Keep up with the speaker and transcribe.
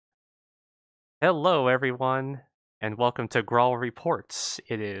Hello, everyone, and welcome to Grovel Reports.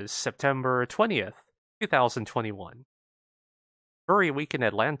 It is September 20th, 2021. Furry Week in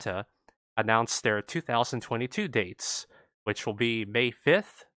Atlanta announced their 2022 dates, which will be May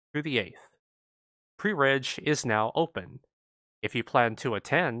 5th through the 8th. PreReg is now open. If you plan to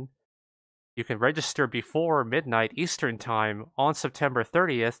attend, you can register before midnight Eastern Time on September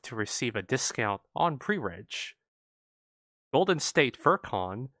 30th to receive a discount on PreReg. Golden State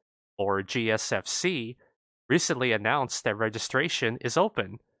FurCon, or GSFC, recently announced that registration is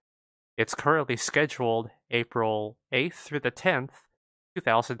open. It's currently scheduled April 8th through the 10th,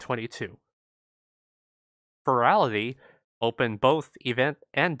 2022. Furality opened both event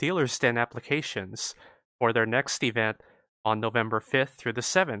and dealer's den applications for their next event on November 5th through the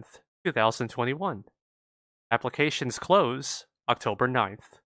 7th, 2021. Applications close October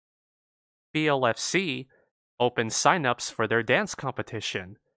 9th. BLFC opened signups for their dance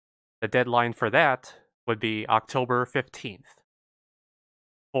competition. The deadline for that would be October 15th.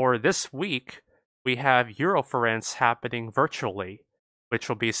 For this week, we have Eurofurence happening virtually, which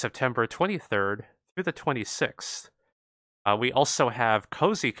will be September 23rd through the 26th. We also have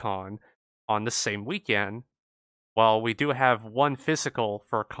CozyCon on the same weekend, while we do have one physical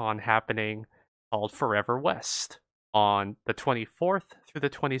FurCon happening called Furever West on the 24th through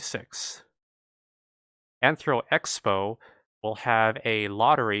the 26th. AnthroExpo will have a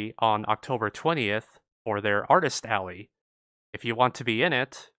lottery on October 20th for their Artist Alley. If you want to be in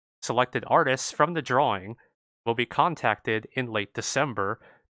it, selected artists from the drawing will be contacted in late December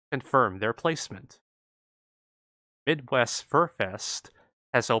to confirm their placement. Midwest Furfest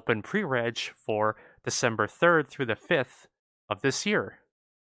has opened PreReg for December 3rd through the 5th of this year.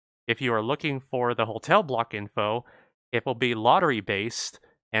 If you are looking for the hotel block info, it will be lottery-based,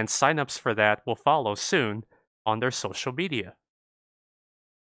 and signups for that will follow soon on their social media.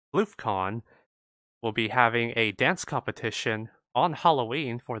 FloofCon will be having a dance competition on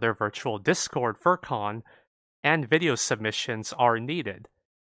Halloween for their virtual Discord FurCon, and video submissions are needed.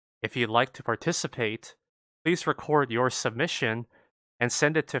 If you'd like to participate, please record your submission and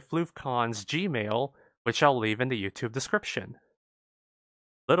send it to FloofCon's Gmail, which I'll leave in the YouTube description.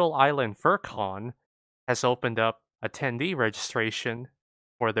 Little Island FurCon has opened up attendee registration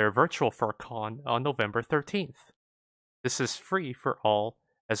for their virtual FurCon on November 13th. This is free for all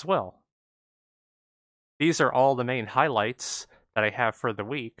as well. These are all the main highlights that I have for the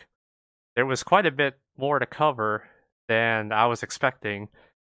week. There was quite a bit more to cover than I was expecting,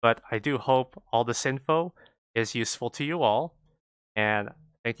 but I do hope all this info is useful to you all, and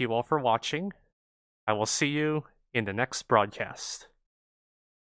thank you all for watching. I will see you in the next broadcast.